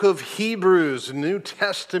of Hebrews, New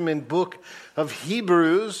Testament book of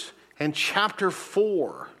Hebrews, and chapter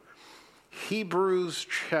 4. Hebrews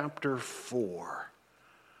chapter 4.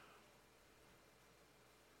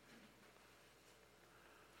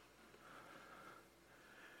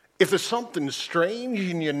 If there's something strange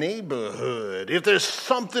in your neighborhood, if there's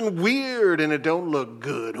something weird and it don't look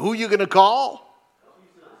good, who are you going to call?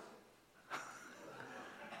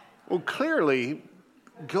 Well, clearly,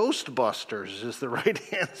 Ghostbusters is the right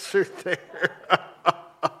answer there.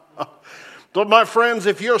 So, my friends,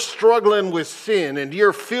 if you're struggling with sin and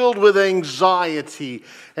you're filled with anxiety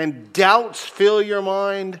and doubts fill your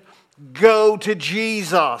mind, go to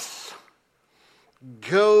Jesus.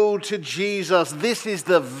 Go to Jesus. This is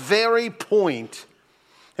the very point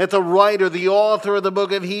that the writer, the author of the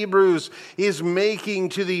book of Hebrews, is making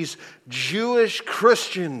to these Jewish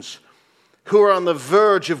Christians who are on the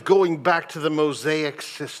verge of going back to the Mosaic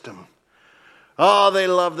system. Oh, they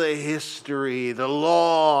love the history, the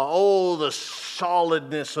law, the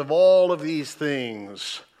solidness of all of these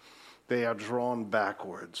things. They are drawn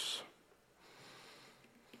backwards.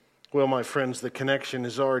 Well, my friends, the connection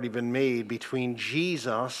has already been made between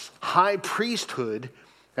Jesus' high priesthood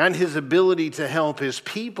and his ability to help his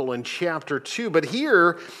people in chapter 2. But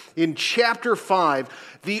here in chapter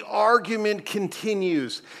 5, the argument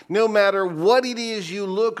continues. No matter what it is you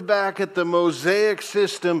look back at the Mosaic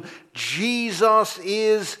system, Jesus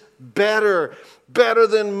is better. Better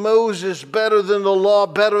than Moses, better than the law,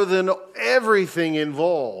 better than everything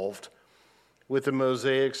involved with the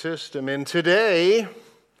Mosaic system. And today,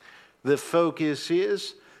 the focus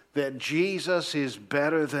is that Jesus is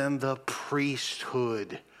better than the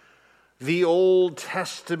priesthood, the Old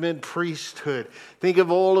Testament priesthood. Think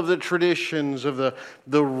of all of the traditions of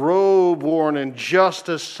the robe worn in just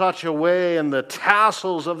such a way, and the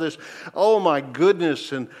tassels of this. Oh my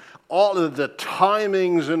goodness, and all of the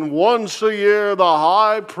timings, and once a year the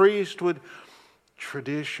high priest would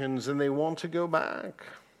traditions, and they want to go back.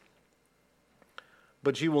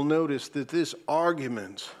 But you will notice that this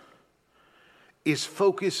argument is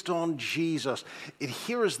focused on Jesus. And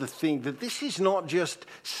here is the thing, that this is not just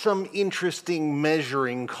some interesting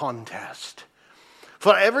measuring contest.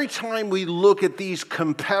 For every time we look at these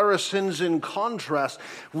comparisons and contrasts,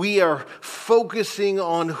 we are focusing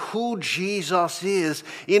on who Jesus is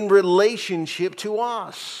in relationship to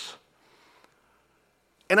us.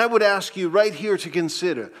 And I would ask you right here to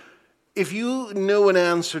consider, if you know an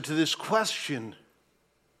answer to this question,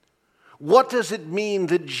 what does it mean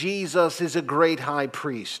that Jesus is a great high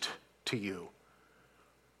priest to you?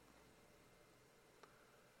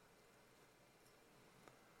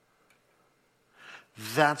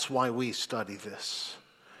 That's why we study this.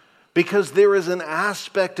 Because there is an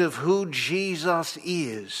aspect of who Jesus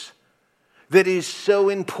is that is so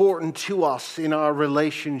important to us in our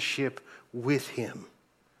relationship with him.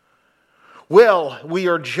 Well, we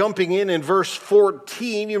are jumping in verse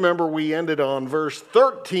 14. You remember we ended on verse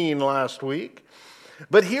 13 last week.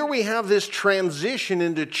 But here we have this transition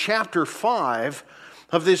into chapter 5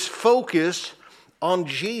 of this focus on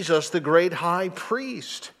Jesus, the great high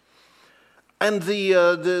priest. And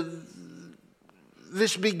this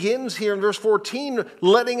begins here in verse 14,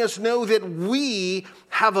 letting us know that we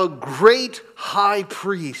have a great high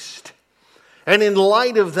priest. And in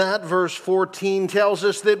light of that, verse 14 tells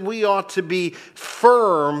us that we ought to be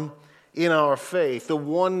firm in our faith. The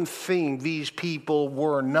one thing these people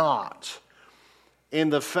were not,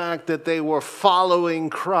 in the fact that they were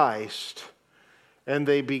following Christ and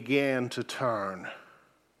they began to turn.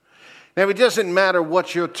 Now, it doesn't matter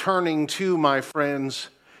what you're turning to, my friends.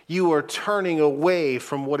 You are turning away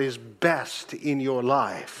from what is best in your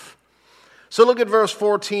life. So look at verse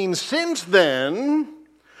 14. Since then,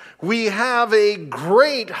 we have a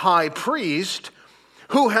great high priest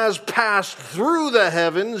who has passed through the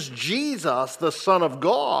heavens, Jesus, the Son of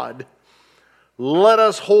God. Let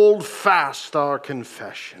us hold fast our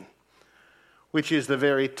confession, which is the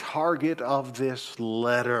very target of this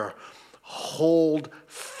letter. Hold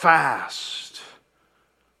fast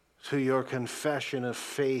to your confession of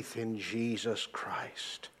faith in Jesus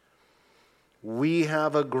Christ. We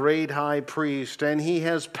have a great high priest, and he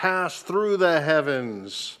has passed through the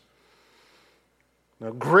heavens. Now,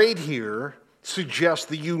 great here suggests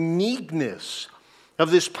the uniqueness of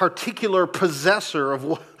this particular possessor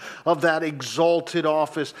of that exalted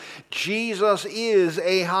office. Jesus is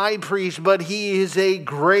a high priest, but he is a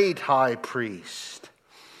great high priest.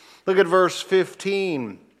 Look at verse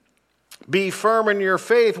 15. Be firm in your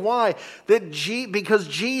faith. Why? Because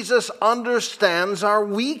Jesus understands our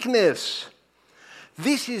weakness.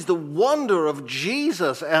 This is the wonder of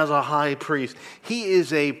Jesus as a high priest. He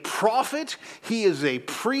is a prophet, he is a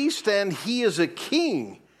priest, and he is a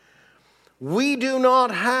king. We do not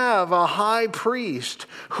have a high priest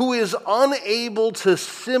who is unable to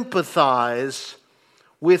sympathize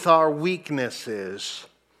with our weaknesses,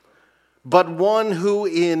 but one who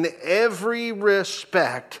in every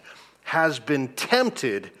respect has been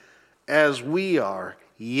tempted as we are,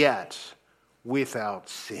 yet without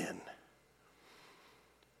sin.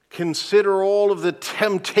 Consider all of the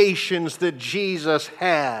temptations that Jesus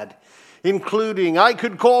had, including, I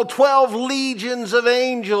could call 12 legions of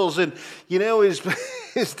angels, and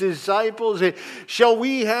his disciples, shall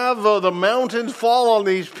we have the mountains fall on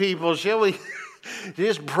these people? Shall we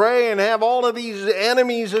just pray and have all of these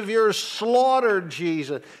enemies of yours slaughtered,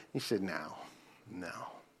 Jesus? He said, no.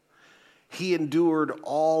 He endured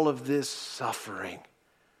all of this suffering,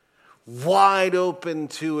 wide open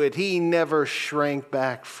to it. He never shrank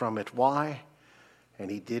back from it. Why? And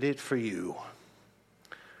he did it for you.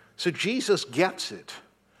 So Jesus gets it.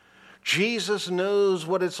 Jesus knows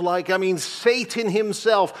what it's like. I mean, Satan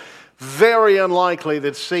himself, very unlikely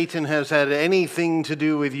that Satan has had anything to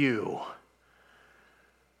do with you.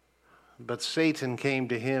 But Satan came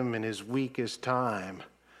to him in his weakest time,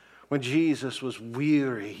 when Jesus was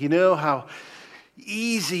weary. You know how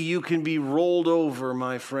easy you can be rolled over,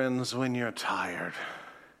 my friends, when you're tired.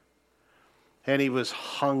 And he was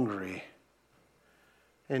hungry.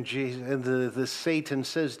 And the Satan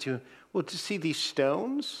says to him, well, to see these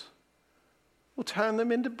stones? We'll turn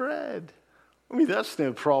them into bread. I mean, that's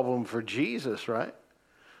no problem for Jesus, right?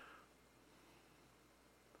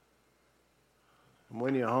 And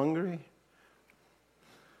when you're hungry,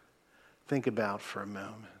 think about for a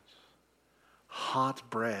moment. Hot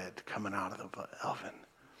bread coming out of the oven.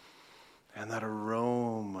 And that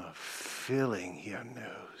aroma filling your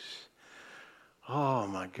nose. Oh,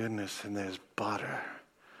 my goodness, and there's butter.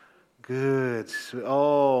 Good.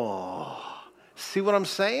 Oh, see what I'm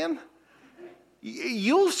saying?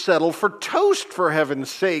 You'll settle for toast, for heaven's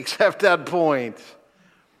sakes, at that point.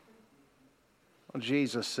 Well,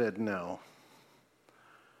 Jesus said no.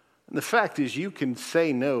 And the fact is, you can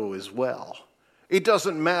say no as well. It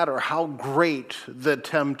doesn't matter how great the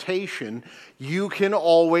temptation, you can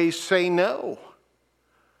always say no.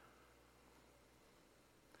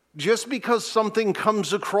 Just because something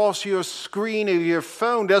comes across your screen of your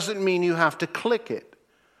phone doesn't mean you have to click it.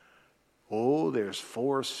 Oh, there's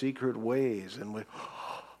 4 secret ways in which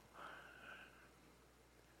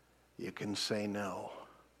you can say no.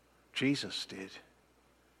 Jesus did.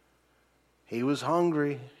 He was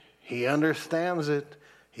hungry. He understands it.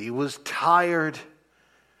 He was tired.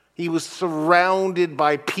 He was surrounded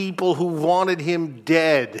by people who wanted him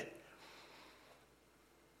dead.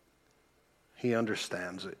 He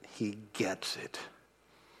understands it. He gets it.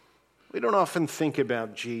 We don't often think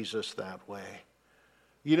about Jesus that way.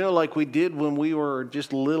 You know, like we did when we were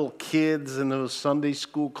just little kids in those Sunday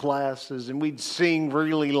school classes, and we'd sing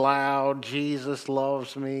really loud, Jesus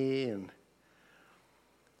loves me.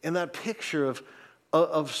 And that picture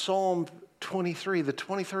of Psalm 23, the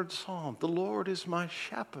 23rd Psalm, the Lord is my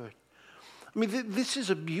shepherd. I mean, this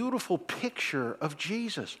is a beautiful picture of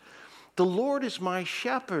Jesus. The Lord is my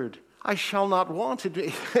shepherd. I shall not want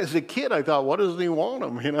it. As a kid, I thought, what does he want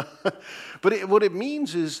him? But what it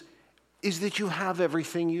means is that you have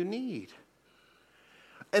everything you need.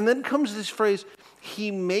 And then comes this phrase, he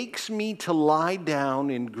makes me to lie down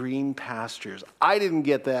in green pastures. I didn't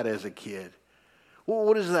get that as a kid. Well,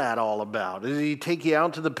 what is that all about? Does he take you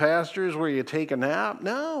out to the pastures where you take a nap?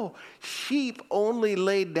 No. Sheep only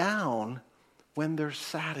lay down when they're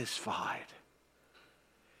satisfied.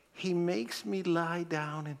 He makes me lie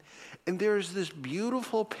down. And there's this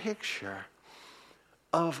beautiful picture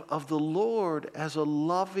of the Lord as a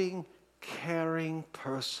loving, caring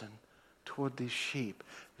person toward these sheep.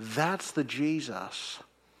 That's the Jesus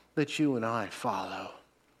that you and I follow.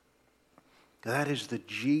 That is the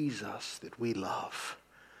Jesus that we love.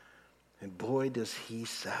 And boy, does he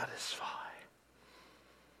satisfy.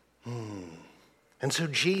 And so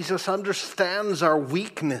Jesus understands our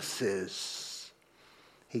weaknesses.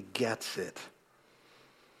 He gets it.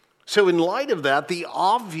 So in light of that, the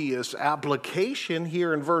obvious application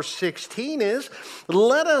here in verse 16 is,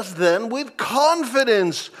 let us then with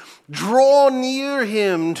confidence draw near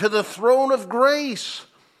him to the throne of grace,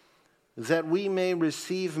 that we may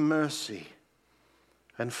receive mercy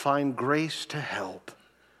and find grace to help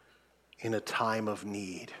in a time of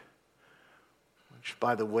need. Which,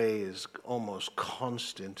 by the way, is almost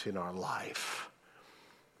constant in our life,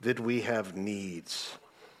 that we have needs.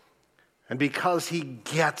 And because he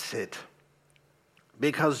gets it,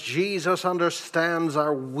 Because Jesus understands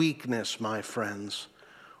our weakness, my friends,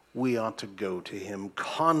 we ought to go to him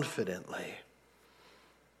confidently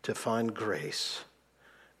to find grace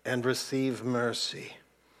and receive mercy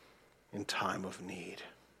in time of need.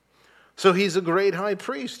 So he's a great high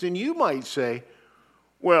priest. And you might say,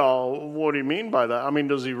 well, what do you mean by that? I mean,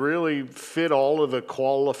 does he really fit all of the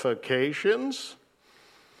qualifications?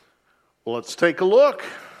 Well, let's take a look.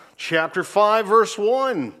 Chapter 5, verse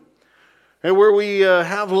 1. And where we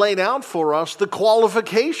have laid out for us the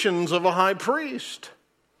qualifications of a high priest.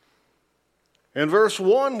 In verse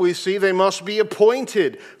 1, we see they must be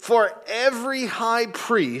appointed. For every high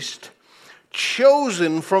priest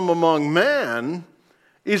chosen from among men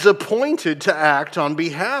is appointed to act on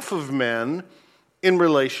behalf of men in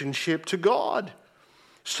relationship to God.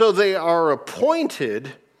 So they are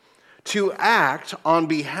appointed to act on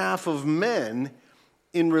behalf of men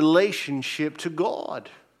in relationship to God.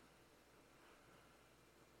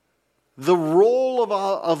 The role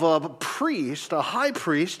of a priest, a high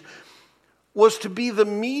priest, was to be the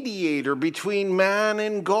mediator between man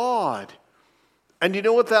and God. And you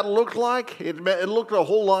know what that looked like? It looked a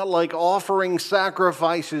whole lot like offering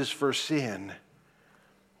sacrifices for sin.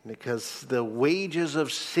 Because the wages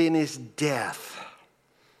of sin is death.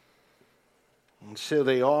 And so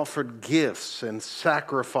they offered gifts and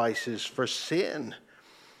sacrifices for sin.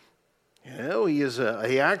 You know,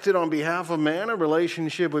 he acted on behalf of man in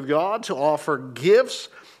relationship with God to offer gifts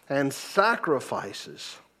and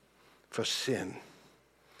sacrifices for sin.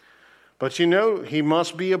 But you know, he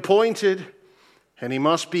must be appointed and he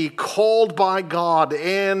must be called by God.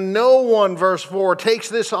 And no one, verse 4, takes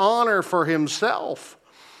this honor for himself,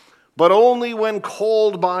 but only when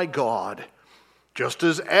called by God, just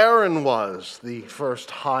as Aaron was the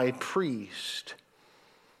first high priest.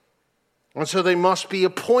 And so they must be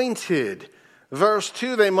appointed. Verse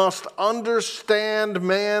 2, they must understand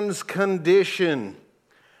man's condition.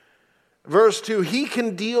 Verse 2, he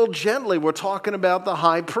can deal gently. We're talking about the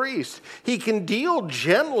high priest. He can deal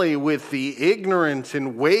gently with the ignorant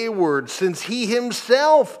and wayward, since he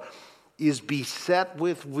himself is beset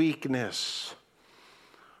with weakness.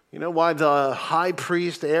 You know why the high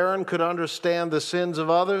priest Aaron could understand the sins of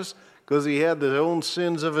others? Because he had the own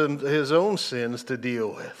sins of his own sins to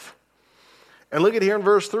deal with. And look at here in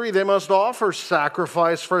verse 3, they must offer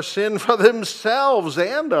sacrifice for sin for themselves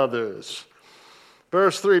and others.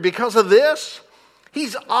 Verse 3, because of this,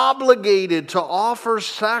 he's obligated to offer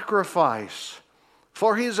sacrifice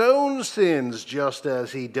for his own sins, just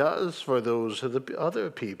as he does for those of the other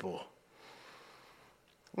people.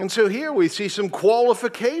 And so here we see some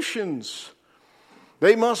qualifications.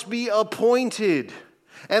 They must be appointed,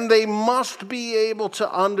 and they must be able to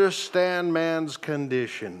understand man's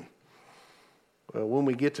condition. Well, when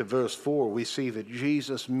we get to verse 4, we see that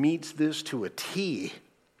Jesus meets this to a T.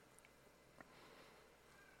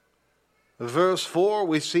 Verse 4,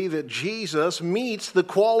 we see that Jesus meets the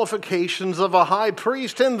qualifications of a high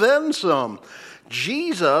priest and then some.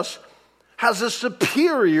 Jesus has a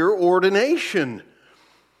superior ordination.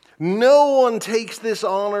 No one takes this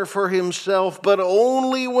honor for himself, but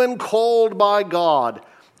only when called by God,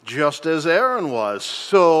 just as Aaron was.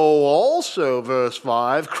 So also, verse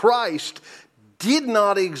 5, Christ did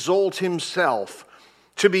not exalt himself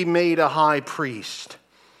to be made a high priest,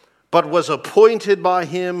 but was appointed by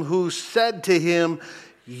him who said to him,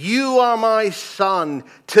 "You are my son,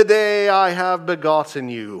 today I have begotten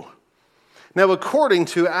you." Now, according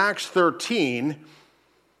to Acts 13,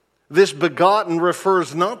 this begotten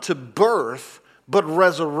refers not to birth, but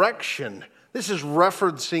resurrection. This is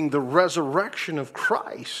referencing the resurrection of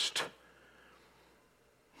Christ.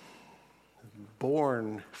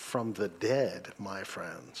 Born from the dead, my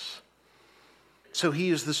friends. So he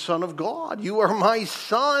is the Son of God. You are my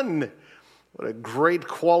son. What a great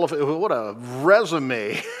what a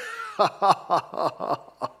resume.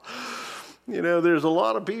 You know, there's a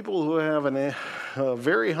lot of people who have a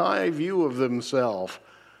very high view of themselves.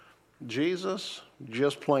 Jesus,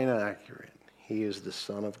 just plain accurate. He is the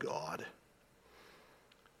Son of God.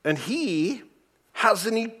 And he has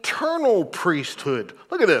an eternal priesthood.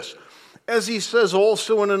 Look at this. As he says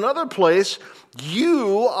also in another place,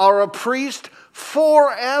 you are a priest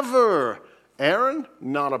forever. Aaron,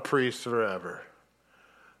 not a priest forever.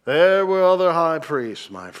 There were other high priests,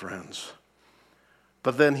 my friends.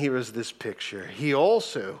 But then here is this picture. He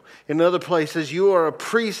also, in other places, you are a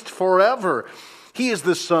priest forever. He is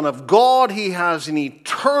the Son of God. He has an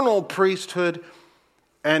eternal priesthood,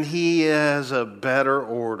 and he has a better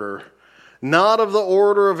order. Not of the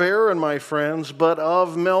order of Aaron, my friends, but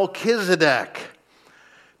of Melchizedek.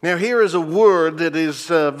 Now here is a word that is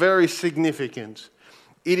very significant.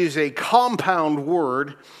 It is a compound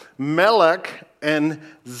word, Melech and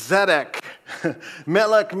Zedek.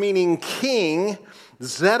 Melech meaning king,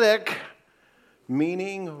 Zedek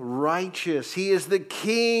meaning righteous. He is the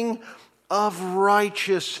king of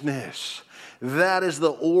righteousness. That is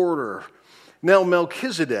the order. Now,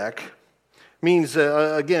 Melchizedek means,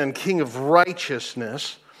 again, king of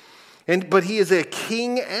righteousness. But he is a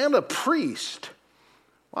king and a priest.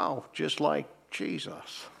 Wow, just like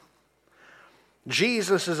Jesus.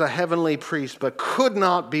 Jesus is a heavenly priest, but could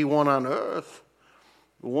not be one on earth.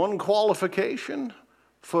 One qualification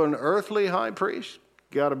for an earthly high priest,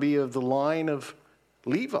 got to be of the line of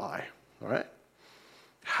Levi, right?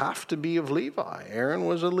 Have to be of Levi. Aaron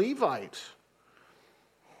was a Levite.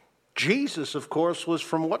 Jesus, of course, was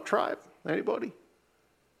from what tribe? Anybody?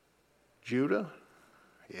 Judah?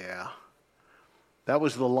 Yeah. That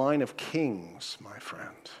was the line of kings, my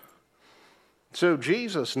friend. So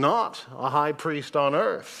Jesus, not a high priest on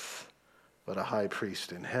earth, but a high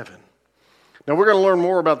priest in heaven. Now we're going to learn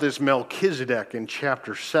more about this Melchizedek in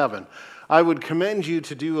chapter 7. I would commend you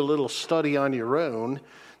to do a little study on your own,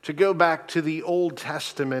 to go back to the Old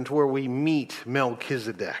Testament where we meet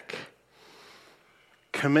Melchizedek.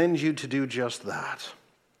 Commend you to do just that.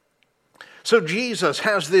 So Jesus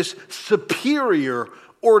has this superior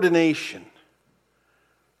ordination.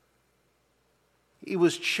 He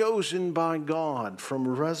was chosen by God from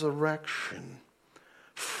resurrection,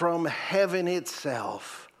 from heaven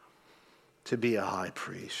itself, to be a high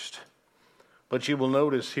priest. But you will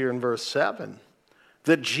notice here in verse 7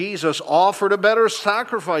 that Jesus offered a better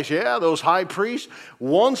sacrifice. Yeah, those high priests,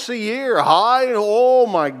 once a year, oh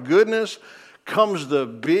my goodness, comes the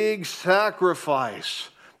big sacrifice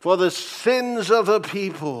for the sins of the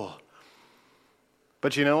people.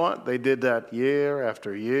 But you know what? They did that year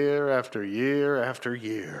after year after year after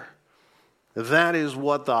year. That is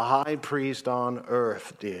what the high priest on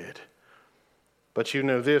earth did. But you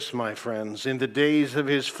know this, my friends, in the days of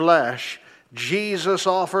his flesh, Jesus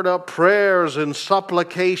offered up prayers and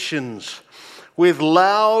supplications with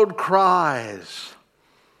loud cries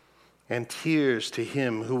and tears to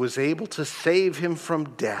him who was able to save him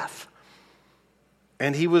from death.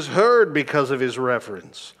 And he was heard because of his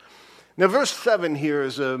reverence. Now, verse 7 here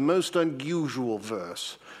is a most unusual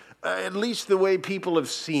verse, at least the way people have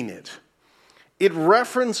seen it. It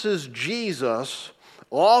references Jesus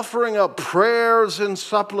offering up prayers and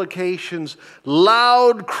supplications,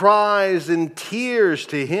 loud cries and tears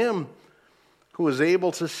to him who was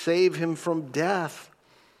able to save him from death.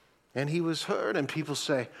 And he was heard. And people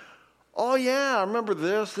say, oh yeah, I remember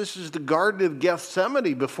this. This is the Garden of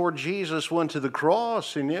Gethsemane before Jesus went to the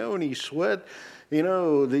cross, and he sweat,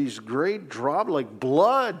 these great drops like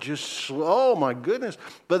blood, oh my goodness.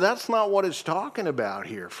 But that's not what it's talking about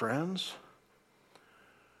here, friends.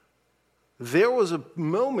 There was a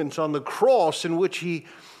moment on the cross in which he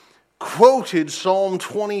quoted Psalm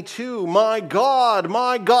 22, my God,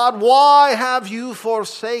 why have you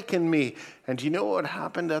forsaken me? And do you know what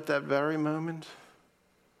happened at that very moment?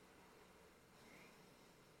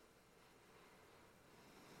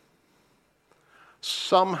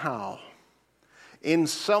 Somehow, in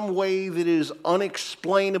some way that is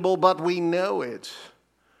unexplainable, but we know it,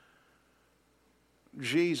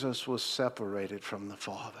 Jesus was separated from the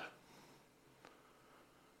Father.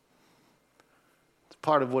 It's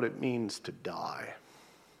part of what it means to die.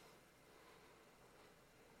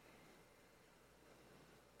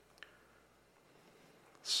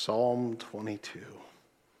 Psalm 22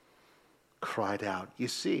 cried out. You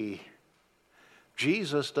see,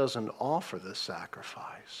 Jesus doesn't offer the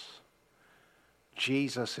sacrifice.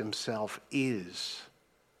 Jesus himself is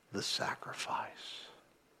the sacrifice.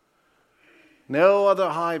 No other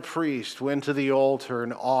high priest went to the altar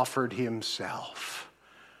and offered himself.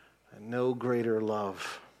 And no greater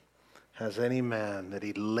love has any man that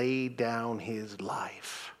he laid down his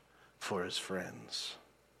life for his friends.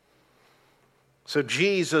 So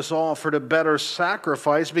Jesus offered a better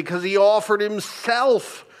sacrifice because he offered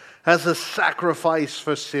himself as a sacrifice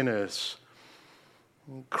for sinners.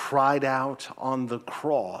 He cried out on the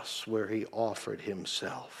cross where he offered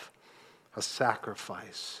himself, a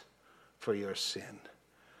sacrifice for your sin.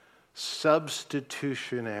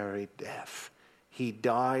 Substitutionary death. He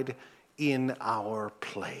died in our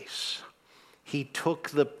place. He took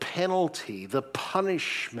the penalty, the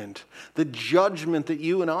punishment, the judgment that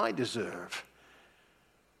you and I deserve.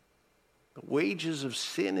 The wages of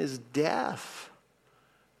sin is death.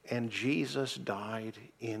 And Jesus died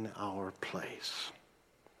in our place.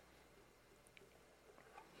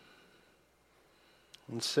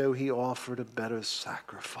 And so he offered a better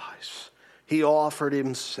sacrifice. He offered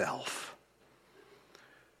himself.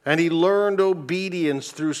 And he learned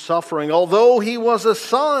obedience through suffering. Although he was a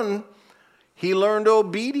son, he learned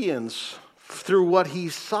obedience through what he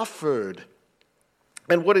suffered.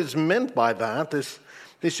 And what is meant by that,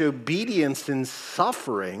 this obedience in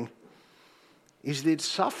suffering, is that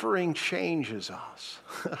suffering changes us.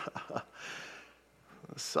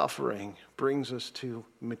 Suffering brings us to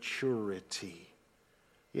maturity.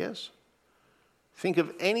 Yes? Think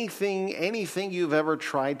of anything you've ever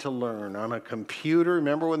tried to learn on a computer.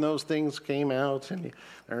 Remember when those things came out and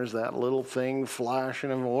there's that little thing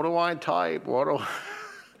flashing and what do I type?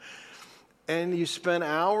 And you spend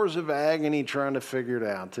hours of agony trying to figure it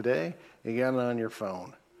out. Today, you got it on your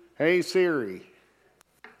phone. Hey Siri,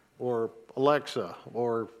 or Alexa,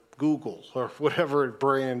 or Google, or whatever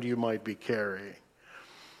brand you might be carrying.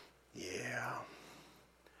 Yeah.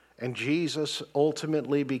 And Jesus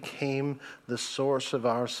ultimately became the source of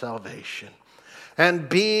our salvation. And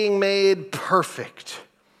being made perfect,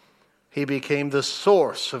 he became the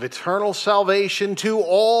source of eternal salvation to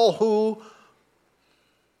all who...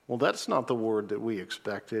 Well, that's not the word that we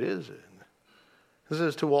expected, is it? It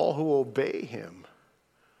says to all who obey him.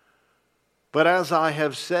 But as I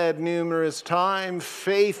have said numerous times,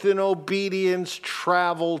 faith and obedience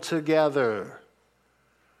travel together.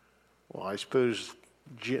 Well, I suppose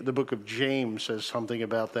the book of James says something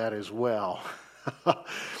about that as well.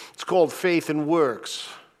 It's called faith and works.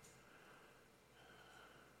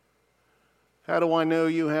 How do I know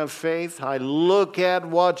you have faith? I look at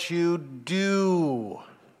what you do.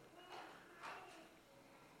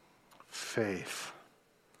 Faith.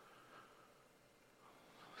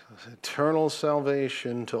 Eternal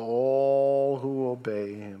salvation to all who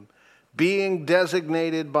obey him. Being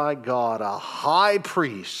designated by God a high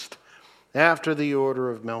priest after the order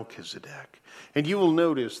of Melchizedek. And you will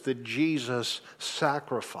notice that Jesus'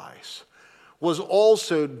 sacrifice was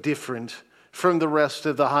also different from the rest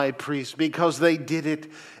of the high priests because they did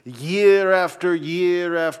it year after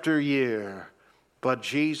year after year. But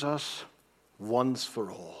Jesus, once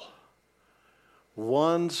for all.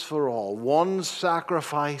 Once for all. One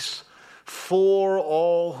sacrifice for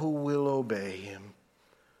all who will obey him.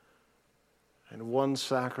 And one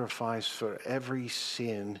sacrifice for every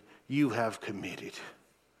sin you have committed,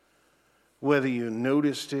 whether you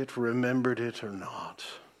noticed it, remembered it, or not.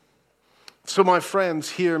 So my friends,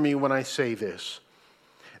 hear me when I say this,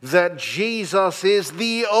 that Jesus is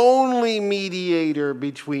the only mediator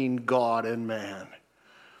between God and man.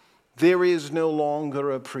 There is no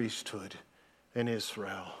longer a priesthood in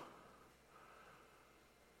Israel.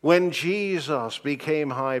 When Jesus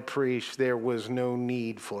became high priest, there was no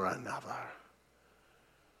need for another.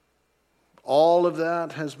 All of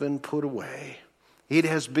that has been put away. It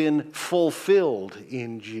has been fulfilled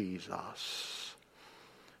in Jesus.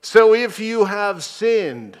 So if you have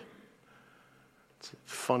sinned, it's a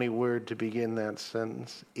funny word to begin that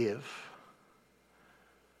sentence, if,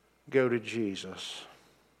 go to Jesus.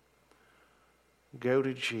 Go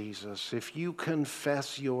to Jesus. If you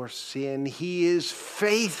confess your sin, he is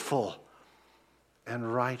faithful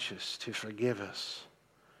and righteous to forgive us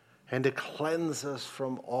and to cleanse us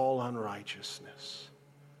from all unrighteousness.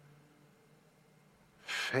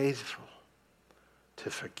 Faithful to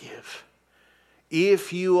forgive.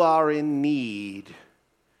 If you are in need,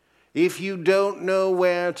 if you don't know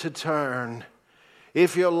where to turn,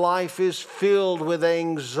 if your life is filled with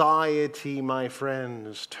anxiety, my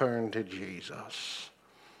friends, turn to Jesus.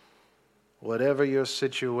 Whatever your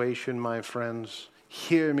situation, my friends,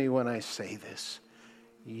 hear me when I say this.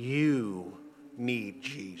 You need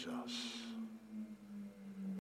Jesus.